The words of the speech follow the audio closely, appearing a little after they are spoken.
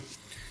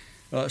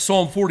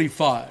Psalm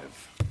 45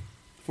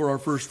 for our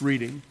first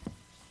reading.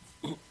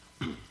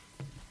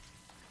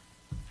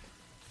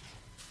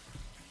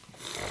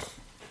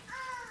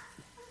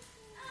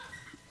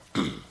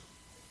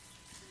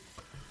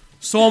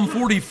 Psalm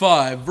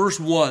 45, verse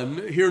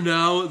 1, hear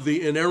now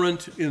the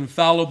inerrant,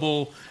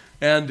 infallible,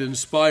 and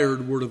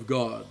inspired word of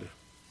God.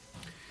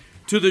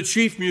 To the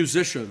chief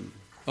musician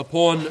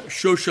upon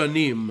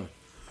Shoshanim,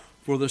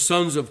 for the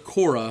sons of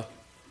Korah,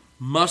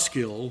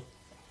 Maskil,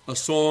 a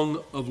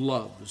song of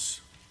loves.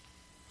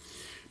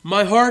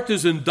 My heart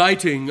is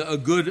inditing a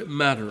good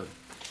matter.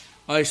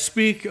 I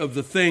speak of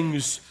the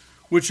things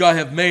which I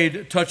have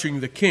made touching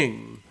the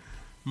king.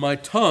 My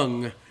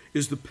tongue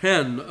is the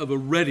pen of a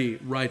ready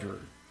writer.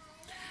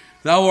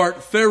 Thou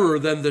art fairer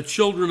than the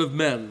children of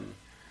men.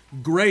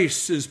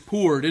 Grace is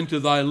poured into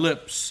thy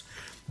lips.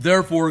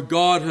 Therefore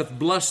God hath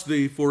blessed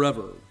thee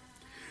forever.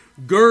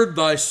 Gird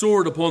thy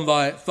sword upon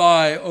thy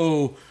thigh,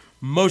 O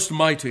most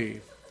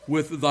mighty,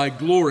 with thy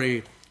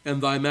glory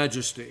and thy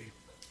majesty.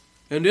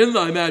 And in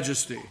thy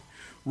majesty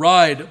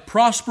ride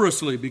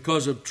prosperously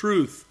because of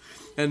truth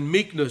and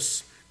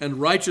meekness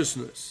and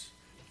righteousness.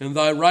 And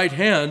thy right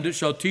hand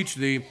shall teach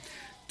thee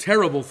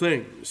terrible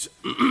things.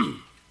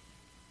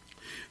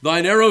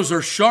 Thine arrows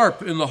are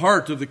sharp in the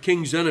heart of the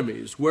king's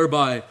enemies,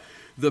 whereby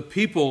the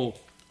people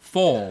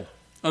fall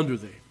under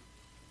thee.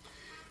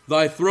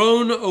 Thy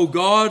throne, O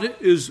God,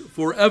 is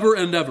forever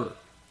and ever.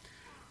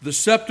 The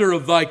scepter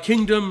of thy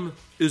kingdom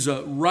is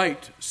a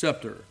right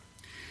scepter.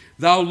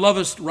 Thou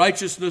lovest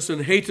righteousness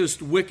and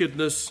hatest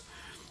wickedness.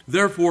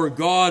 Therefore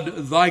God,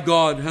 thy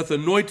God, hath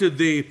anointed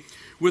thee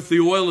with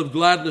the oil of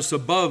gladness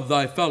above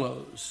thy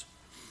fellows.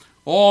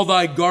 All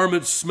thy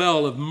garments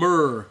smell of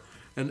myrrh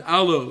and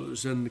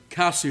aloes and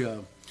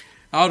cassia,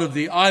 out of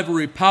the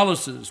ivory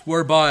palaces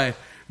whereby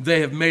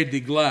they have made thee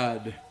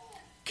glad.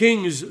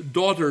 Kings'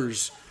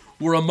 daughters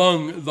were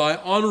among thy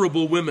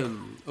honorable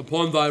women.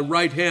 Upon thy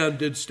right hand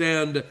did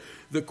stand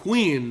the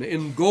queen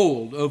in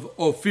gold of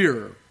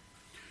Ophir.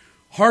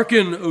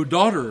 Hearken, O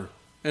daughter,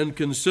 and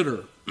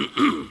consider.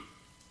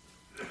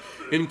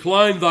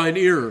 Incline thine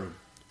ear.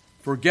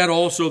 Forget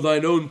also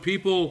thine own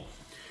people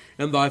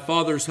and thy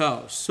father's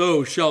house.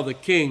 So shall the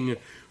king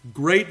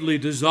greatly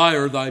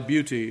desire thy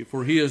beauty,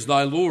 for he is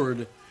thy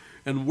Lord,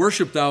 and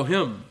worship thou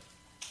him.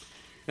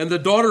 And the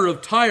daughter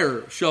of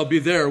Tyre shall be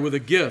there with a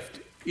gift,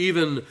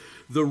 even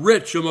the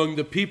rich among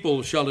the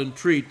people shall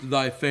entreat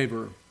thy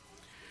favor.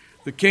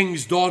 The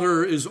king's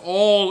daughter is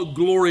all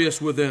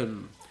glorious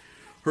within.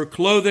 Her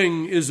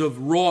clothing is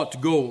of wrought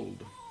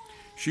gold.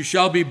 She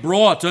shall be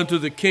brought unto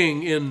the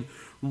king in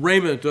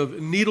raiment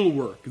of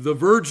needlework. The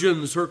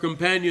virgins, her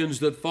companions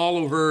that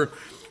follow her,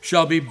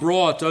 shall be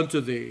brought unto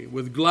thee.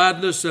 With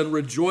gladness and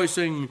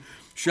rejoicing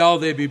shall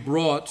they be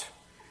brought.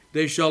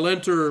 They shall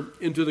enter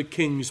into the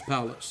king's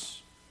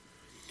palace.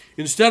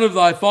 Instead of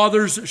thy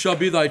fathers shall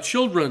be thy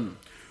children,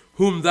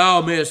 whom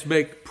thou mayest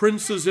make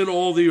princes in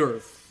all the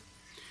earth.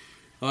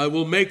 I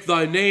will make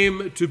thy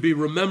name to be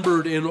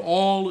remembered in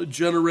all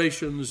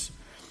generations.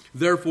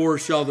 Therefore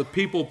shall the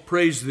people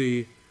praise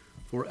thee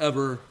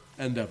forever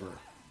and ever.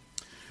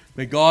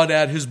 May God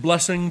add his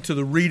blessing to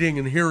the reading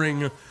and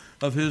hearing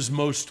of his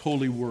most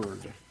holy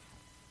word.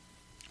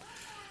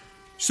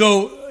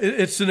 So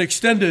it's an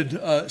extended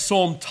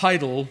psalm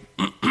title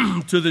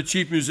to the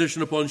chief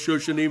musician upon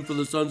Shoshanim for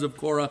the sons of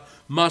Korah,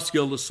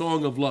 Maskil, the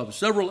song of love.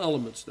 Several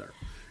elements there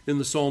in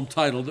the psalm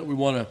title that we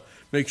want to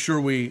make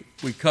sure we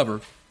cover.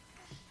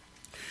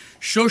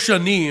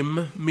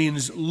 Shoshanim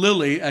means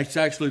lily. It's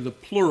actually the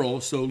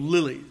plural, so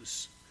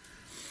lilies.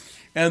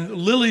 And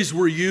lilies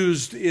were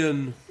used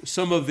in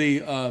some of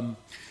the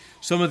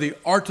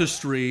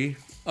artistry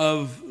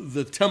of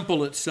the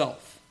temple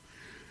itself.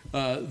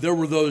 There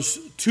were those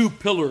two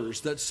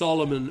pillars that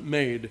Solomon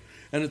made,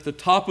 and at the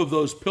top of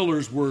those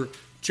pillars were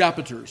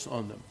chapiters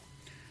on them.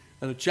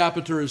 And a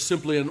chapiter is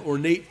simply an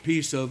ornate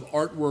piece of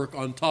artwork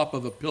on top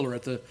of a pillar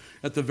at the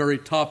very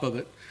top of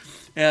it.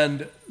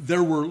 And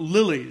there were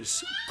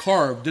lilies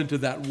carved into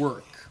that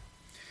work.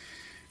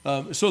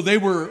 So they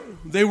were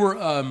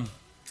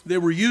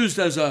used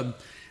as an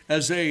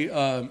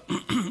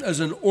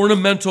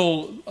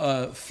ornamental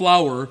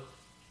flower.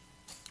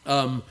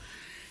 Like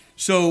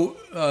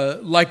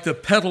the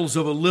petals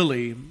of a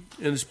lily, and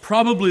it's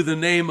probably the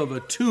name of a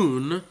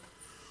tune,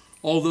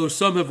 although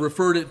some have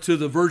referred it to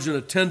the virgin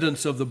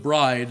attendants of the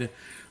bride.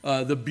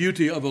 The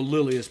beauty of a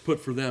lily is put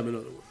for them, in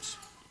other words.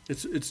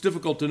 It's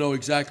difficult to know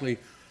exactly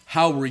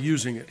how we're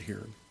using it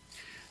here.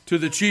 To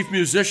the chief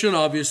musician,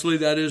 obviously,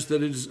 that is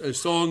a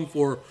song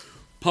for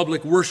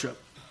public worship.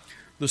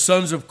 The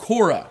sons of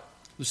Korah.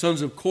 The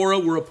sons of Korah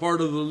were a part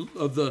of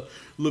the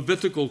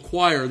Levitical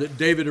choir that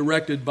David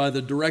erected by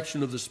the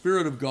direction of the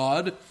Spirit of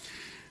God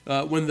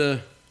when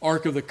the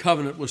Ark of the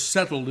Covenant was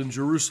settled in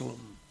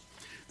Jerusalem.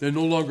 They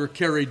no longer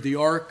carried the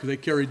ark, they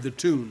carried the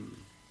tune,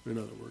 in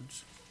other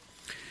words.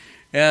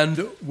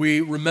 And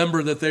we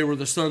remember that they were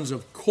the sons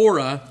of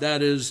Korah,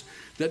 that is,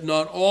 that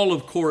not all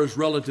of Korah's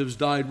relatives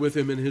died with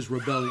him in his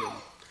rebellion.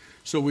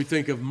 So we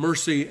think of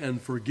mercy and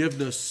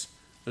forgiveness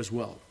as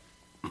well.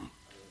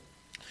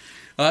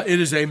 It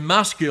is a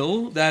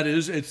maskil, that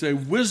is, it's a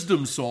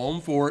wisdom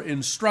psalm for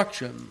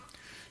instruction.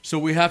 So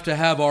we have to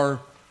have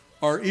our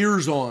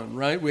ears on,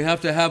 right? We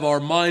have to have our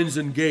minds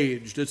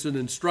engaged. It's an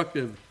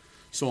instructive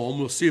psalm.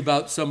 We'll see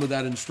about some of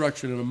that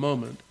instruction in a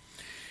moment.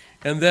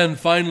 And then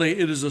finally,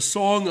 it is a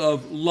song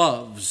of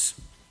loves.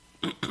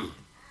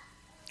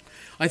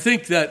 I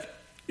think that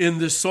in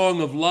this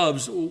song of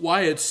loves,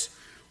 why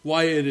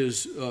it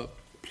is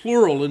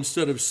plural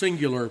instead of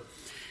singular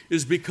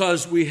is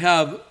because we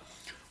have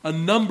a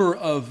number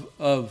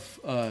of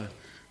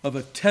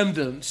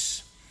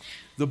attendants,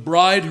 the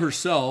bride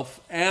herself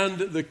and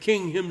the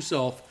king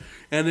himself,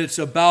 and it's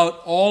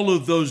about all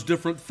of those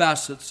different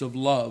facets of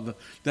love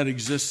that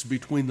exists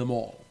between them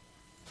all.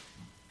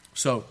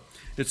 So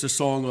it's a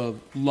song of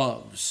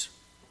loves.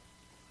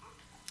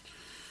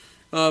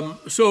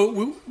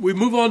 So we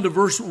move on to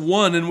verse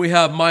 1, and we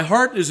have, "My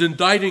heart is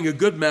inditing a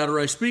good matter.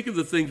 I speak of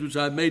the things which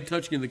I have made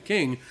touching the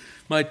king.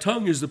 My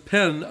tongue is the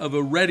pen of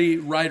a ready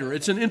writer."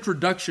 It's an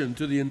introduction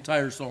to the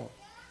entire psalm.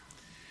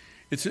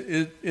 It's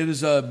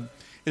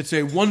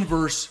a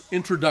one-verse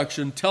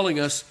introduction telling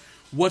us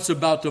what's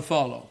about to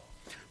follow.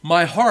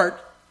 My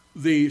heart,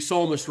 the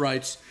psalmist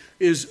writes,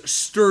 is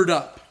stirred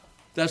up.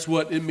 That's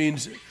what it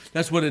means.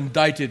 That's what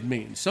indited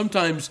means.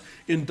 Sometimes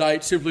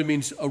indite simply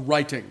means a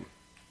writing.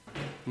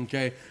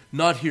 Okay,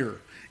 not here.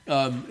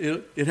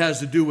 It has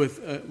to do with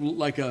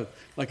like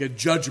a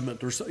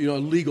judgment or a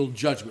legal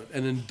judgment,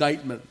 an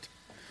indictment.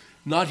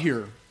 Not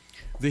here.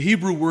 The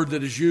Hebrew word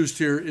that is used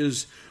here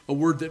is a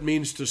word that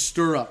means to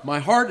stir up. My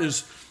heart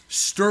is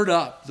stirred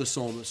up, the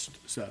psalmist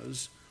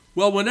says.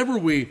 Well, whenever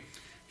we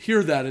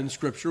hear that in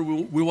Scripture,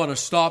 we want to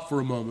stop for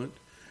a moment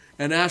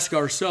and ask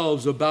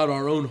ourselves about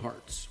our own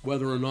hearts,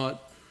 whether or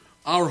not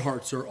our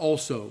hearts are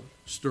also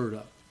stirred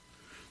up.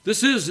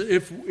 This is,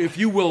 if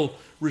you will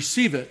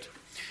receive it,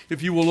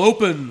 if you will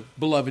open,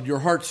 beloved, your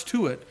hearts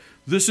to it,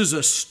 this is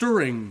a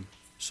stirring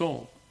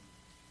psalm.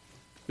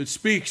 It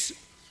speaks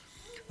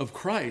of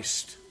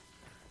Christ.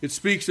 It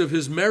speaks of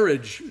his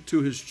marriage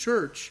to his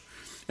church,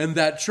 and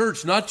that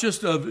church, not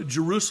just of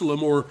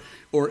Jerusalem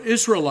or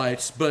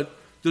Israelites, but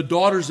the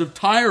daughters of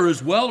Tyre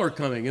as well are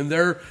coming, and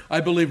they're,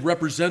 I believe,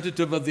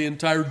 representative of the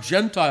entire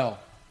Gentile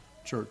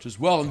church as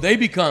well, and they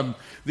become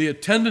the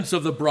attendants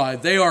of the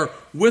bride. They are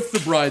with the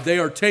bride. They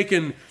are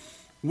taken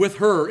with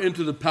her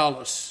into the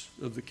palace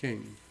of the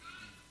king.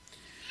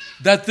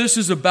 That this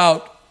is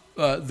about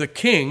the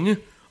king,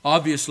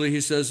 obviously,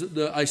 he says,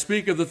 I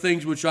speak of the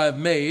things which I have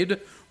made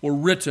or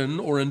written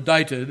or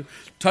indited,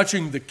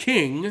 touching the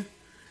king,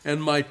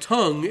 and my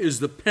tongue is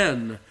the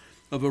pen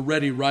of a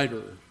ready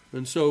writer.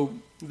 And so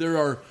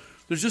there's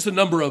just a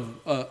number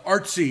of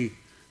artsy,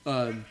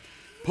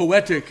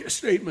 poetic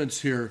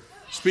statements here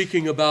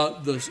speaking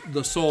about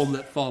the psalm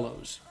that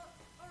follows.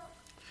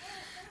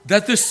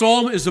 That this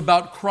psalm is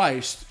about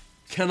Christ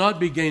cannot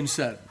be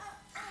gainsaid.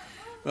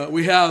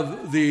 We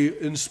have the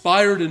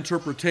inspired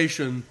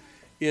interpretation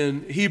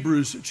in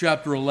Hebrews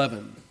chapter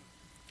 1,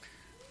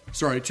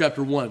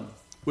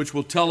 which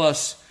will tell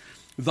us,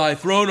 "Thy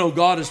throne, O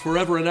God, is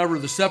forever and ever.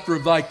 The scepter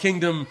of thy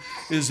kingdom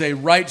is a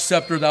right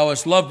scepter. Thou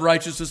hast loved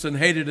righteousness and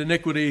hated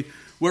iniquity.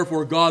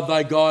 Wherefore God,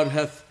 thy God,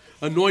 hath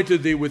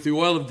anointed thee with the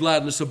oil of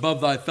gladness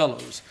above thy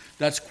fellows."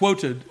 That's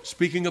quoted,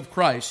 speaking of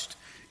Christ,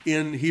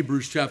 in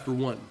Hebrews chapter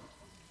 1.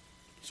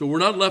 So we're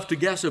not left to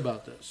guess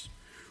about this.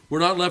 We're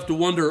not left to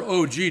wonder,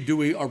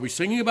 are we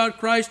singing about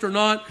Christ or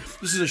not?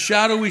 This is a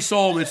shadowy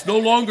psalm. It's no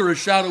longer a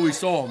shadowy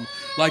psalm,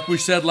 like we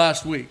said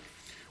last week.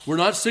 We're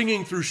not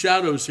singing through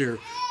shadows here.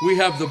 We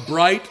have the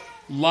bright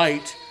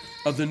light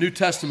of the New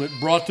Testament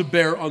brought to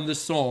bear on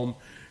this psalm,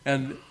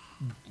 and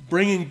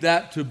bringing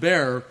that to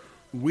bear,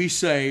 we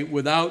say,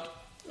 without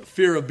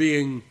fear of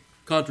being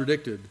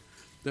contradicted,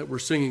 that we're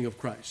singing of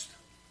Christ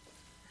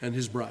and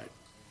his bride.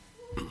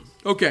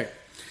 Okay,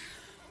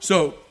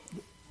 so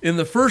in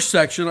the first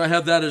section, I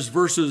have that as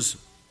verses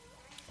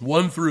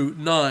 1 through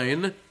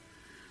 9.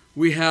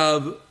 We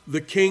have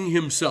the king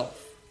himself.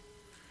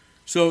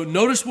 So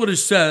notice what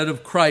is said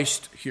of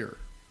Christ here.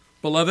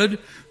 Beloved,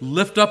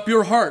 lift up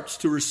your hearts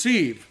to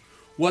receive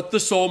what the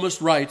psalmist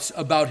writes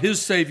about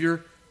his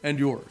Savior and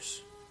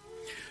yours.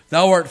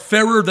 Thou art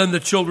fairer than the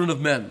children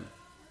of men.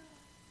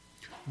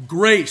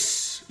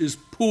 Grace is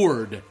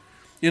poured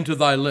into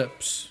thy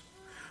lips.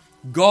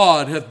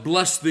 God hath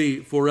blessed thee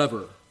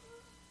forever.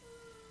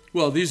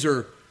 Well, these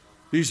are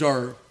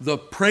the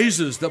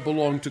praises that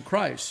belong to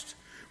Christ.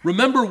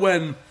 Remember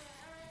when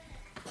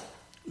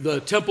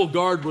the temple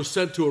guard was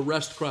sent to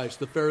arrest Christ,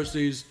 the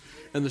Pharisees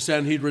and the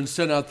Sanhedrin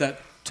sent out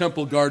that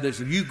temple guard. They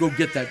said, "You go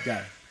get that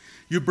guy.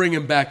 You bring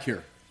him back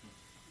here."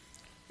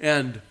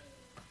 And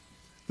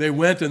they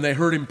went and they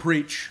heard him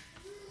preach.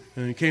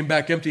 And he came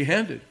back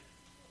empty-handed.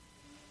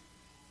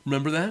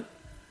 Remember that?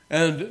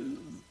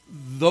 And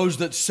those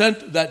that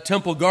sent that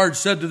temple guard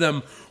said to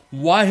them,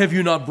 "Why have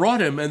you not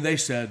brought him?" And they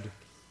said,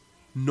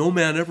 "No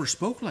man ever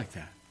spoke like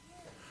that."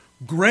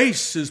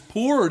 Grace is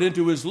poured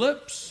into his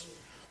lips.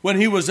 When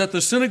he was at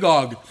the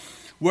synagogue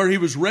where he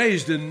was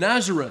raised in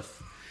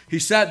Nazareth, he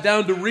sat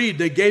down to read.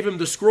 They gave him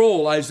the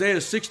scroll,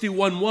 Isaiah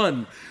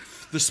 61:1.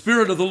 The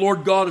Spirit of the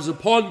Lord God is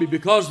upon me,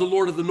 because the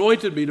Lord hath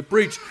anointed me to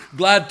preach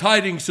glad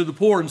tidings to the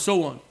poor, and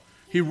so on.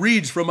 He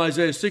reads from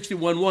Isaiah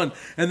 61:1,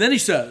 and then he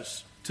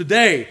says,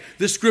 today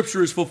this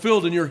scripture is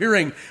fulfilled in your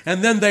hearing.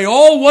 And then they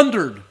all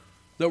wondered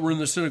that were in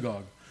the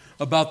synagogue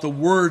about the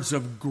words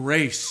of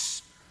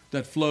grace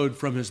that flowed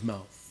from his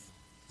mouth.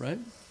 Right?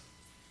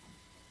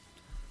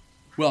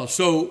 Well,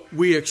 so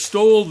we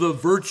extol the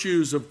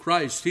virtues of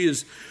Christ. He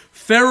is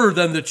fairer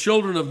than the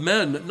children of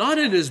men, not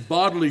in his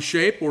bodily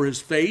shape or his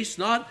face,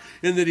 not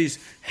in that he's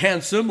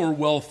handsome or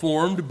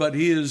well-formed, but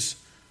he is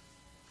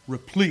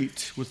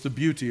replete with the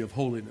beauty of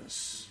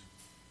holiness.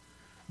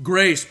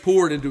 Grace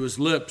poured into his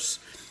lips.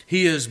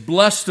 He is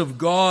blessed of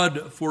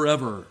God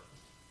forever.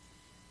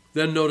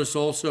 Then notice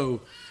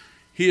also,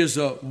 he is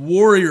a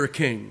warrior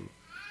king.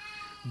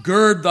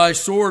 Gird thy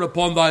sword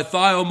upon thy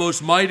thigh, O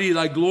most mighty,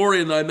 thy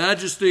glory and thy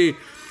majesty.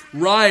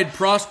 Ride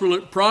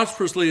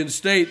prosperously in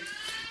state,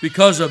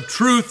 because of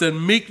truth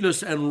and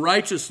meekness and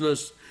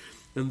righteousness,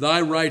 and thy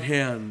right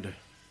hand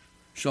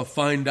shall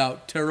find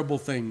out terrible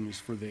things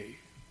for thee.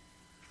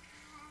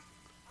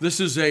 This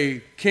is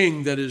a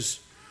king that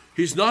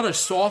he's not a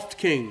soft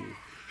king.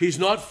 He's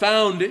not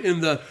found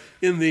in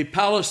the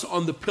palace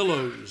on the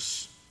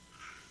pillows.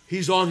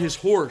 He's on his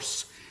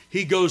horse.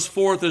 He goes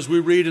forth, as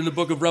we read in the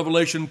book of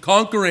Revelation,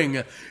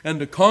 conquering and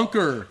to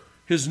conquer.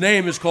 His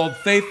name is called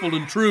Faithful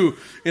and True.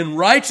 In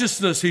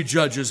righteousness he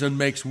judges and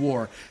makes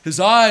war. His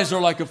eyes are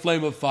like a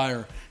flame of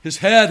fire. His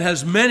head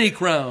has many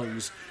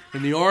crowns,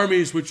 and the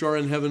armies which are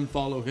in heaven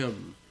follow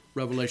him.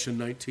 Revelation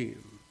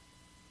 19.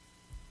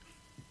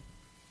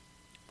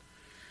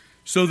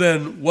 So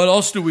then, what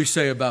else do we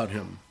say about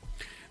him?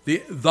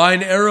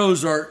 Thine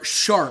arrows are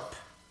sharp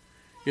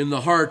in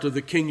the heart of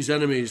the king's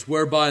enemies,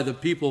 whereby the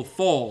people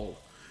fall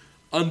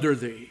under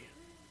thee.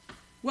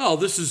 Well,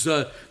 this is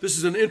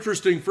an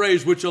interesting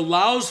phrase which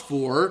allows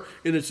for,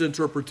 in its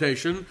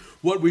interpretation,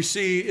 what we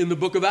see in the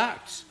book of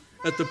Acts.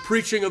 At the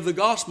preaching of the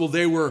gospel,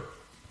 they were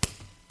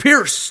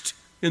pierced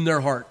in their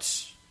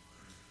hearts.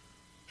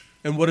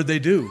 And what did they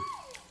do?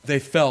 They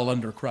fell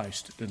under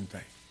Christ, didn't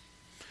they?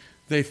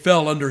 They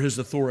fell under his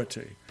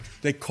authority.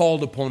 They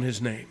called upon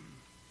his name.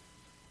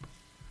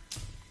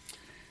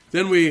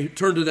 Then we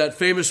turn to that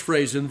famous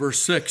phrase in verse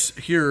 6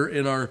 here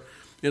in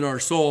our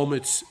psalm.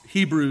 It's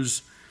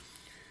Hebrews.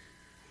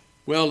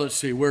 Well, let's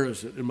see, where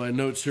is it? In my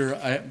notes here,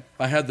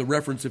 I had the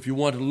reference if you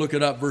want to look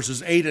it up,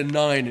 verses 8 and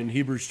 9 in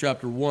Hebrews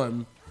chapter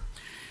 1.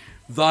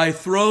 Thy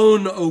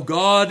throne, O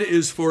God,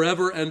 is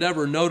forever and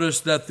ever. Notice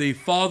that the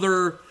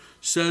Father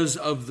says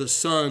of the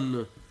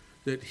Son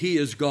that he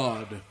is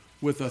God,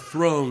 with a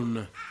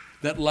throne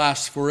that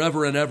lasts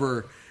forever and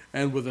ever,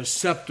 and with a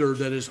scepter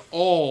that is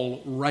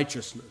all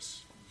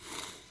righteousness.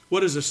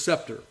 What is a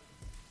scepter?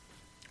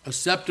 A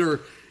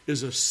scepter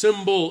is a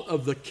symbol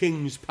of the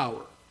king's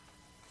power.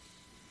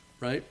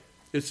 Right?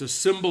 It's a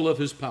symbol of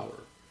his power,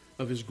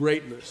 of his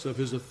greatness, of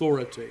his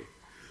authority.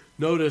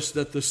 Notice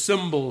that the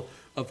symbol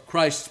of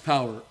Christ's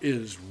power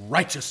is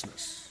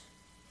righteousness.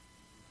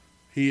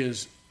 He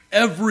is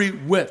every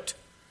whit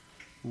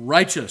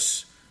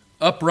righteous,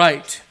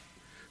 upright.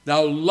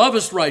 Thou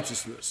lovest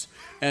righteousness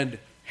and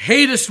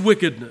hatest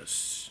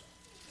wickedness.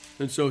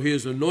 And so he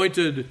is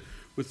anointed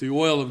with the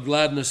oil of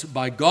gladness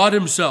by God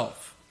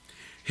himself.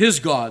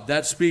 His God,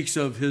 that speaks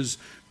of his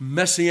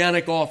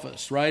messianic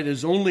office, right?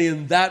 It's only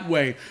in that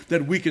way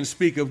that we can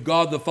speak of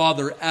God the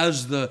Father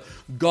as the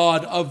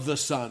God of the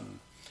Son,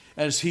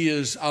 as he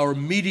is our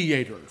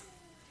mediator.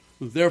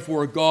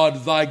 Therefore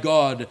God, thy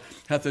God,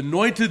 hath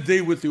anointed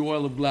thee with the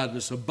oil of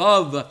gladness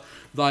above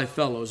thy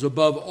fellows,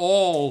 above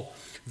all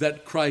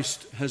that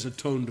Christ has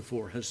atoned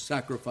for, has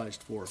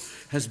sacrificed for,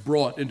 has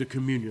brought into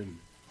communion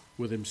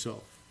with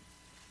himself.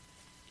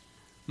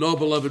 No,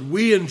 beloved,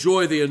 we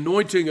enjoy the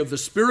anointing of the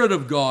Spirit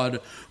of God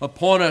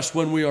upon us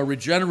when we are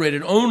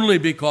regenerated only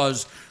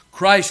because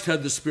Christ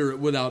had the Spirit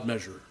without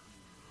measure,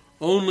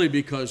 only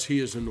because he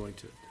is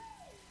anointed.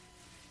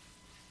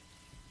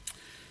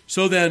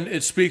 So then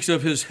it speaks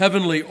of his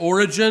heavenly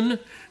origin.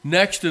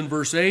 Next in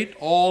verse 8,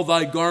 all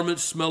thy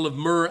garments smell of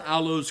myrrh,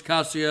 aloes,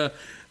 cassia,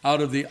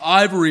 out of the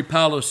ivory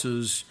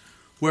palaces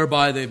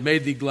whereby they've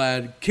made thee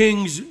glad.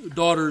 Kings'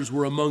 daughters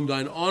were among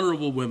thine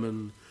honorable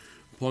women.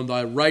 Upon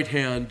thy right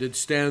hand did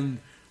stand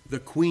the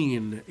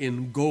queen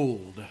in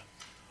gold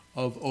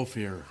of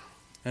Ophir.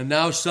 And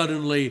now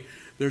suddenly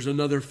there's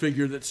another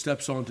figure that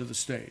steps onto the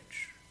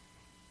stage.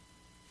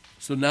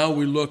 So now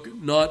we look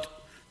not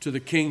to the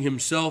king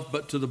himself,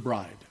 but to the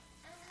bride.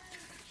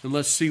 And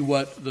let's see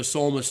what the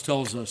psalmist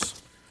tells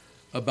us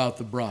about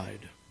the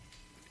bride.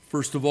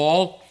 First of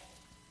all,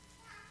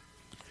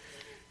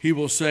 he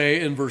will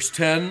say in verse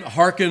 10,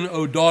 hearken,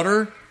 O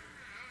daughter,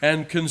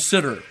 and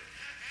consider.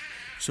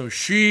 So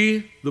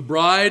she, the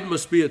bride,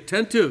 must be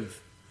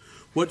attentive.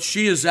 What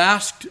she is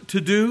asked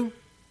to do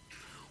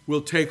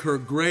will take her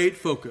great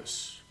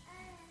focus.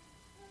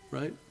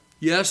 Right?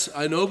 Yes,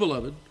 I know,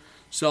 beloved,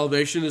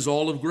 salvation is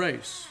all of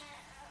grace.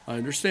 I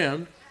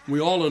understand. We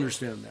all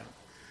understand that.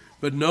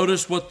 But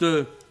notice what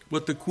the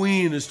what the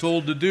queen is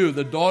told to do,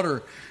 the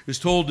daughter is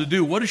told to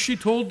do. What is she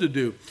told to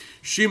do?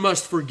 She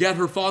must forget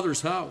her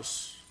father's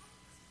house.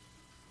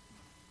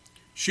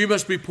 She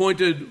must be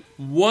pointed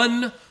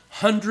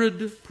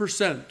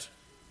 100%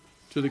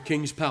 to the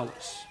king's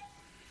palace.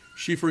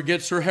 She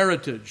forgets her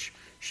heritage.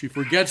 She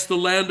forgets the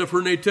land of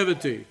her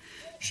nativity.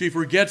 She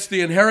forgets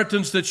the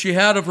inheritance that she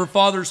had of her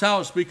father's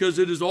house, because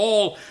it is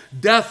all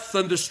death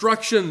and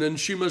destruction, and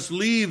she must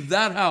leave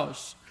that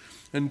house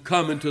and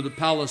come into the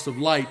palace of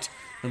light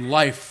and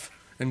life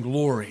and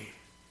glory.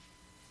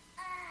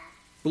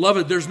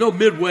 Beloved, there's no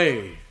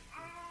midway.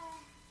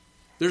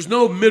 There's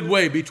no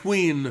midway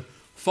between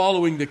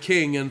following the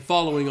king and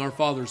following our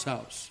father's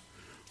house.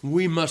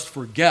 We must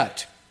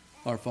forget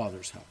our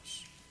father's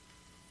house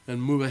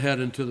and move ahead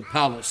into the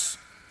palace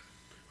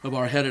of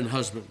our head and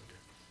husband.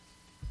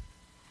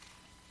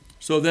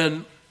 So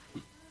then,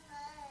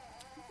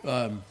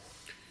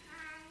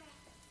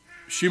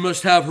 she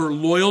must have her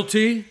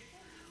loyalty,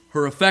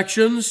 her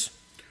affections,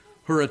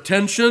 her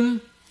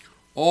attention,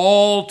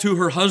 all to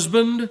her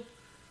husband.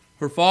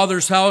 Her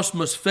father's house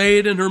must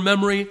fade in her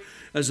memory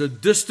as a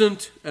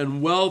distant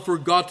and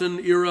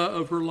well-forgotten era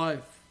of her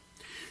life.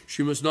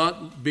 She must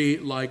not be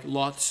like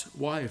Lot's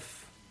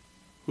wife,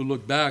 who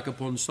looked back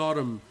upon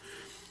Sodom,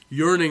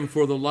 yearning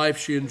for the life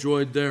she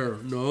enjoyed there.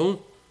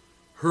 No,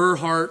 her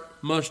heart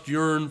must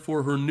yearn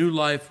for her new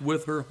life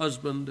with her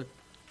husband,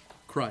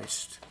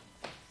 Christ.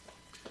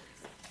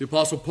 The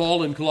Apostle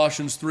Paul in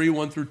Colossians 3,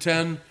 1 through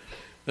 10,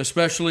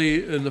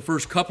 especially in the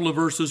first couple of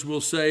verses,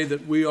 will say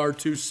that we are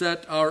to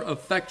set our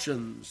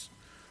affections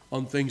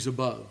on things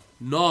above,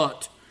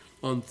 not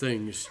on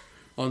things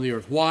on the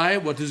earth. Why?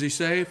 What does he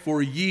say?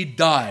 For ye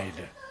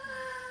died.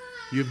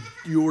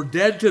 You were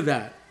dead to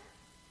that.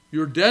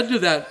 You're dead to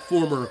that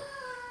former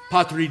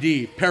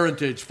patridi,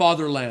 parentage,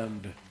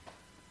 fatherland.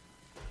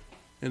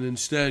 And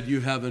instead you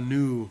have a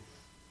new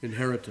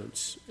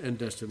inheritance and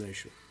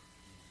destination.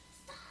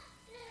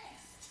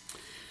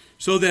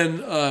 So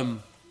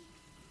then,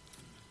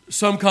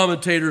 some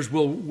commentators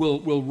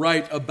will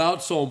write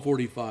about Psalm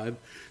 45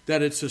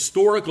 that its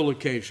historical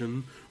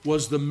occasion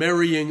was the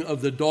marrying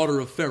of the daughter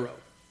of Pharaoh.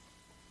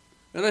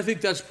 And I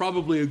think that's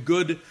probably a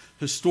good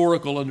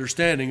historical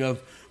understanding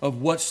of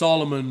what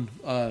Solomon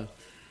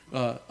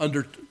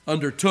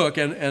undertook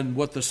and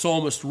what the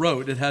psalmist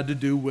wrote. It had to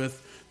do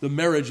with the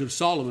marriage of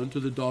Solomon to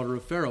the daughter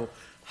of Pharaoh.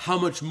 How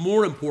much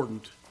more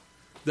important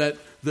that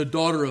the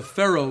daughter of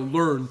Pharaoh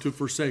learned to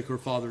forsake her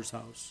father's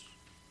house.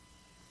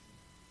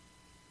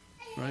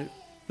 Right?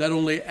 That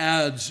only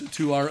adds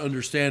to our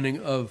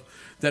understanding of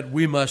that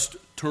we must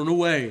turn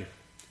away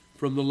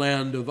from the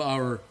land of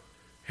our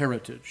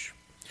heritage.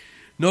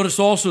 Notice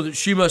also that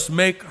she must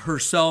make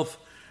herself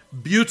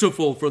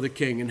beautiful for the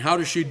king. And how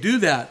does she do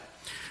that?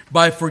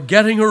 By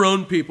forgetting her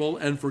own people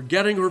and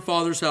forgetting her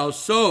father's house.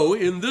 So,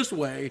 in this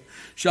way,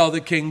 shall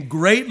the king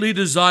greatly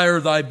desire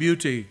thy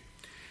beauty.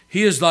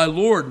 He is thy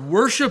Lord.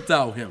 Worship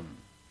thou him.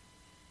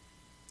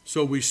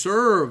 So we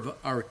serve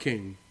our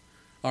king,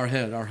 our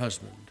head, our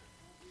husband.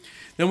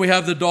 Then we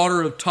have the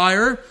daughter of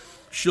Tyre.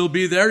 She'll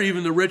be there.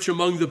 Even the rich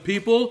among the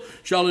people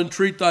shall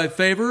entreat thy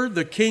favor.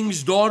 The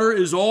king's daughter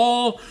is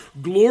all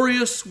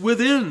glorious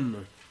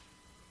within.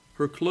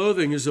 Her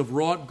clothing is of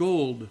wrought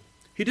gold.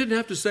 He didn't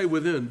have to say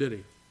within, did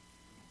he?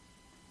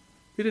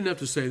 He didn't have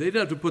to say. They didn't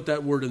have to put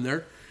that word in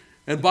there.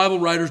 And Bible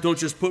writers don't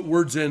just put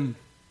words in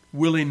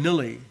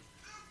willy-nilly.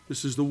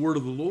 This is the word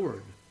of the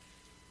Lord.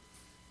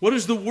 What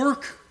is the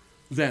work,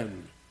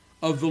 then,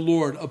 of the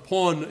Lord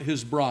upon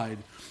his bride?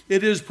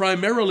 It is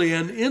primarily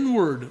an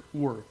inward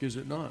work, is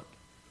it not?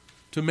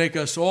 To make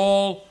us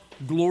all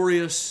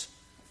glorious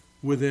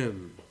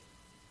within.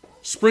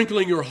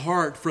 Sprinkling your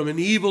heart from an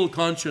evil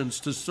conscience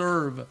to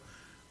serve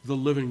the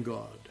living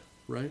God,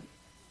 right?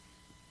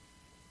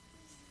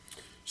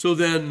 So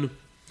then,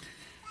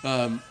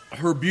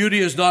 her beauty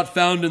is not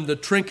found in the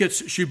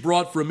trinkets she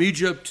brought from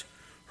Egypt.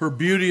 Her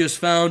beauty is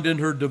found in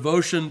her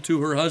devotion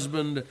to her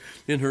husband,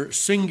 in her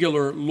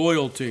singular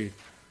loyalty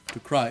to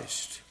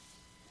Christ.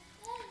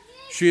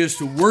 She is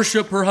to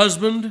worship her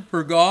husband,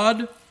 her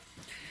God,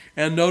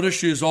 and notice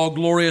she is all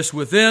glorious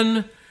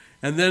within.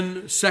 And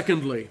then,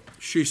 secondly,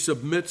 she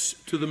submits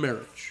to the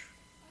marriage.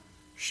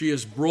 She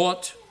is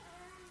brought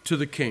to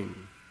the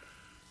king.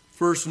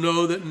 First,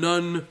 know that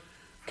none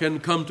can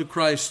come to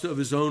Christ of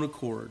his own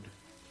accord.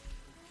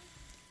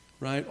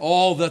 Right?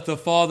 All that the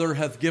Father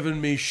hath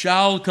given me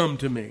shall come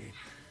to me.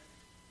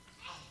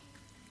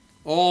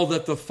 All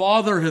that the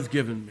Father hath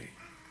given me.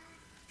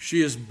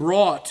 She is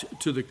brought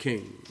to the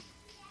king.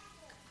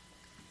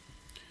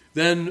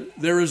 Then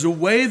there is a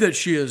way that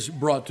she is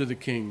brought to the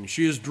king.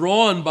 She is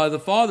drawn by the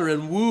Father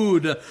and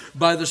wooed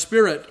by the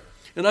Spirit.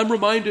 And I'm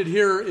reminded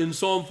here in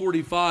Psalm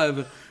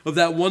 45 of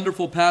that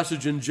wonderful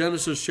passage in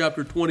Genesis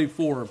chapter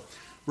 24,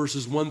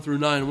 verses 1 through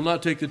 9. We'll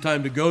not take the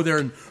time to go there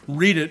and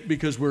read it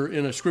because we're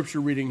in a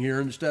scripture reading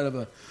here instead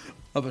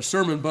of a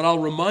sermon, but I'll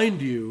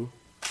remind you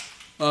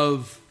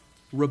of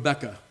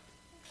Rebekah.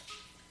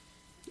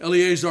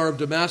 Eleazar of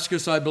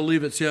Damascus, I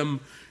believe it's him,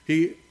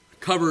 he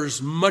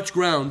covers much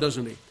ground,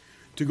 doesn't he?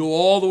 To go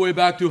all the way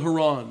back to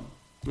Haran.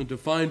 and to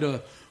find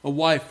a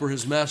wife for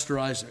his master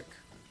Isaac.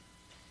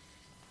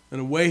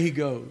 And away he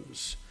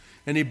goes.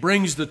 And he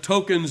brings the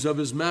tokens of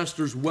his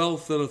master's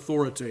wealth and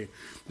authority,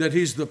 that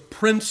he's the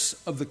prince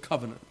of the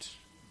covenant.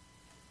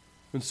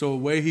 And so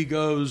away he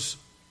goes,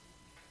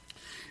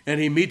 and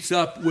he meets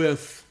up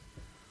with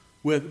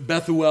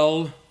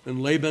Bethuel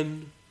and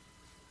Laban,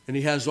 and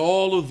he has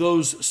all of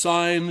those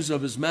signs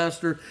of his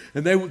master,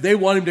 and they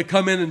want him to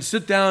come in and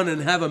sit down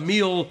and have a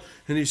meal,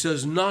 and he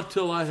says, not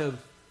till I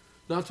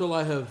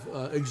have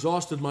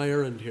exhausted my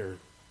errand here.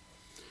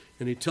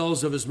 And he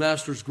tells of his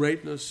master's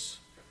greatness,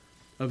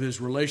 of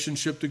his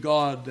relationship to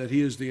God, that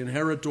he is the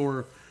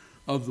inheritor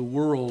of the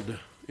world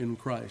in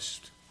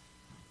Christ.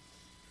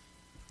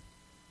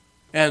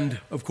 And,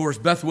 of course,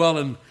 Bethuel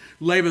and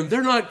Laban,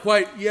 they're not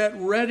quite yet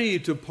ready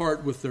to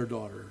part with their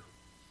daughter.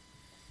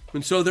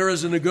 And so there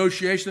is a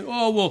negotiation.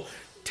 Oh, well,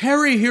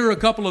 tarry here a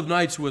couple of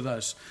nights with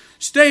us.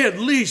 Stay at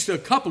least a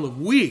couple of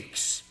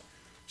weeks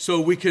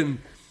so we can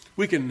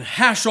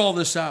hash all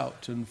this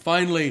out. And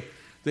finally,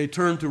 they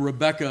turn to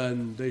Rebekah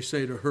and they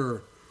say to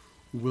her,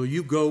 will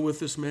you go with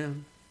this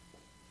man?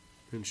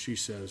 And she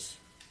says,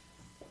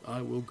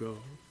 I will go.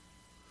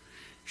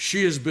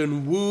 She has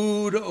been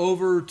wooed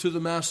over to the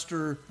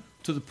master,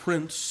 to the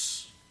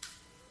prince,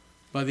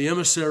 by the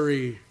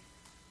emissary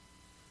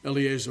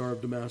Eleazar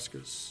of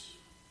Damascus.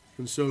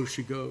 And so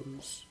she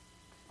goes.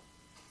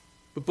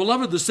 But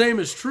beloved, the same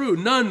is true.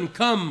 None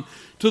come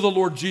to the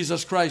Lord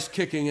Jesus Christ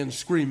kicking and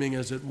screaming,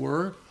 as it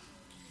were.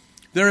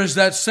 There is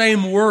that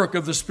same work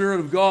of the Spirit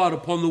of God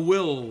upon the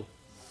will,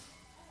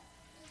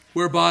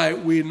 whereby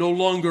we no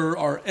longer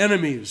are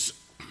enemies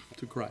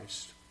to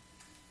Christ.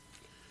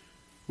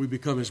 We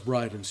become his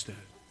bride instead.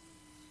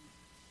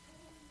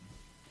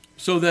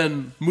 So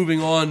then,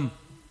 moving on,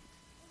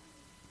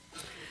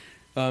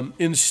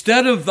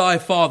 instead of thy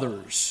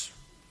fathers,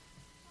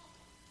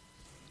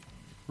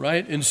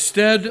 right?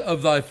 Instead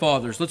of thy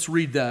fathers. Let's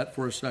read that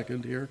for a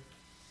second here.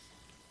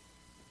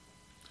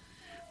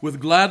 With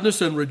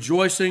gladness and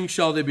rejoicing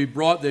shall they be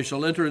brought, they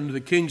shall enter into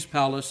the king's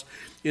palace.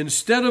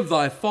 Instead of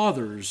thy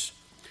fathers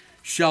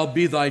shall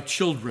be thy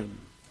children.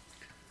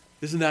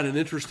 Isn't that an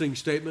interesting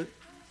statement?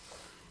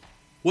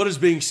 What is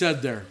being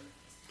said there?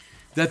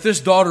 That this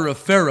daughter of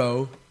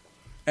Pharaoh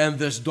and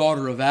this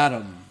daughter of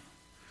Adam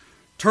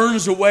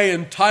turns away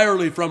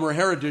entirely from her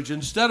heritage.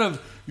 Instead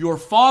of your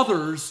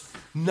fathers,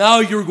 now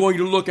you're going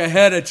to look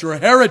ahead at your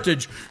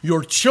heritage,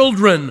 your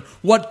children,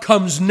 what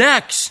comes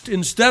next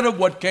instead of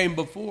what came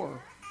before.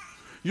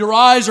 Your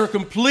eyes are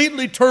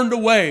completely turned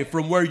away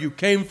from where you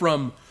came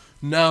from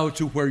now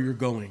to where you're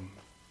going.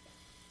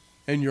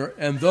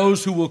 And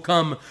those who will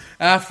come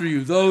after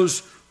you,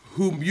 those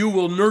whom you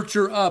will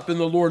nurture up in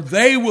the Lord,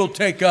 they will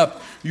take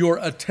up your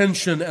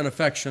attention and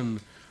affection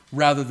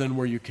rather than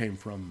where you came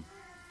from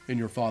in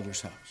your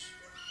father's house.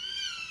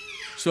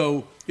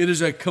 So it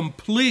is a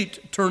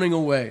complete turning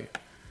away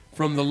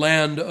from the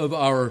land of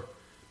our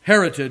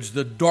heritage,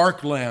 the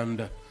dark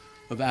land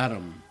of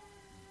Adam,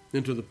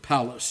 into the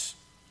palace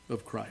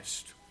of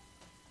Christ.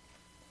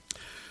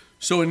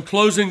 So in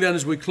closing then,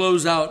 as we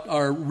close out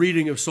our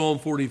reading of Psalm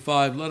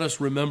 45, let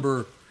us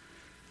remember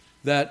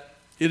that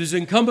it is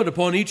incumbent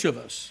upon each of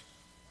us,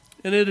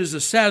 and it is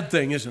a sad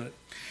thing, isn't it,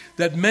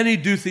 that many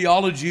do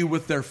theology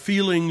with their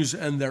feelings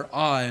and their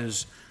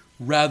eyes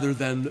rather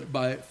than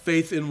by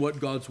faith in what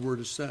God's Word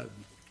has said.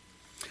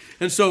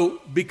 And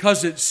so,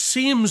 because it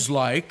seems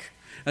like,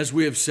 as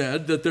we have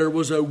said, that there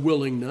was a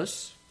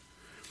willingness,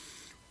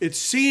 it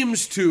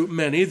seems to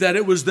many that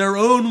it was their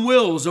own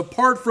wills,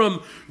 apart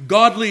from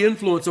godly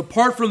influence,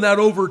 apart from that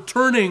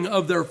overturning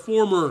of their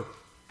former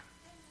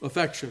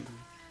affection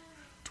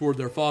toward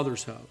their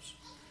father's house.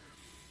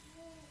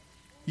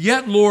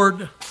 Yet,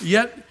 Lord,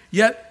 yet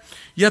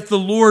the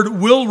Lord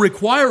will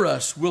require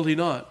us, will he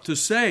not, to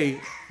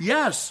say,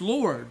 yes,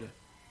 Lord,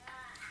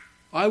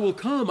 I will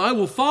come, I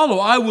will follow,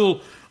 I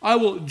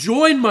will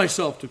join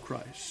myself to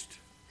Christ.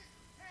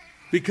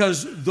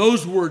 Because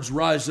those words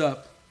rise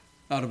up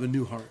out of a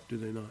new heart, do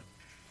they not?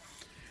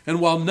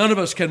 And while none of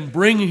us can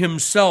bring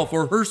himself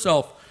or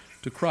herself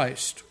to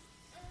Christ,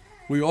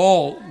 we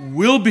all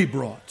will be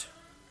brought.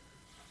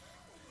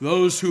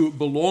 Those who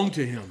belong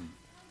to him,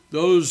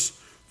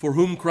 those for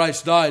whom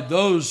Christ died,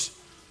 those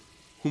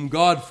whom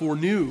God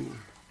foreknew,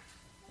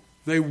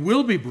 they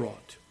will be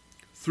brought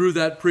through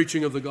that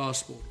preaching of the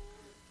gospel.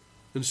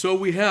 And so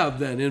we have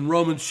then in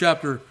Romans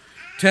chapter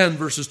 10,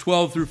 verses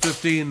 12 through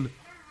 15,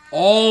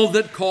 all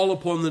that call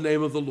upon the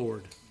name of the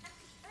Lord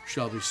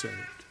shall be saved.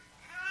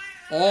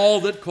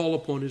 All that call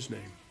upon his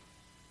name.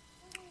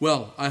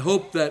 Well, I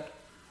hope that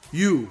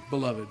you,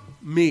 beloved,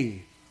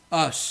 me,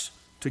 us,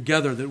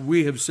 together, that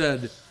we have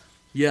said,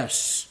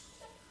 yes,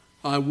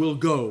 I will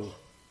go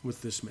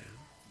with this man.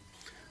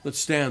 Let's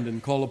stand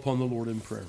and call upon the Lord in prayer.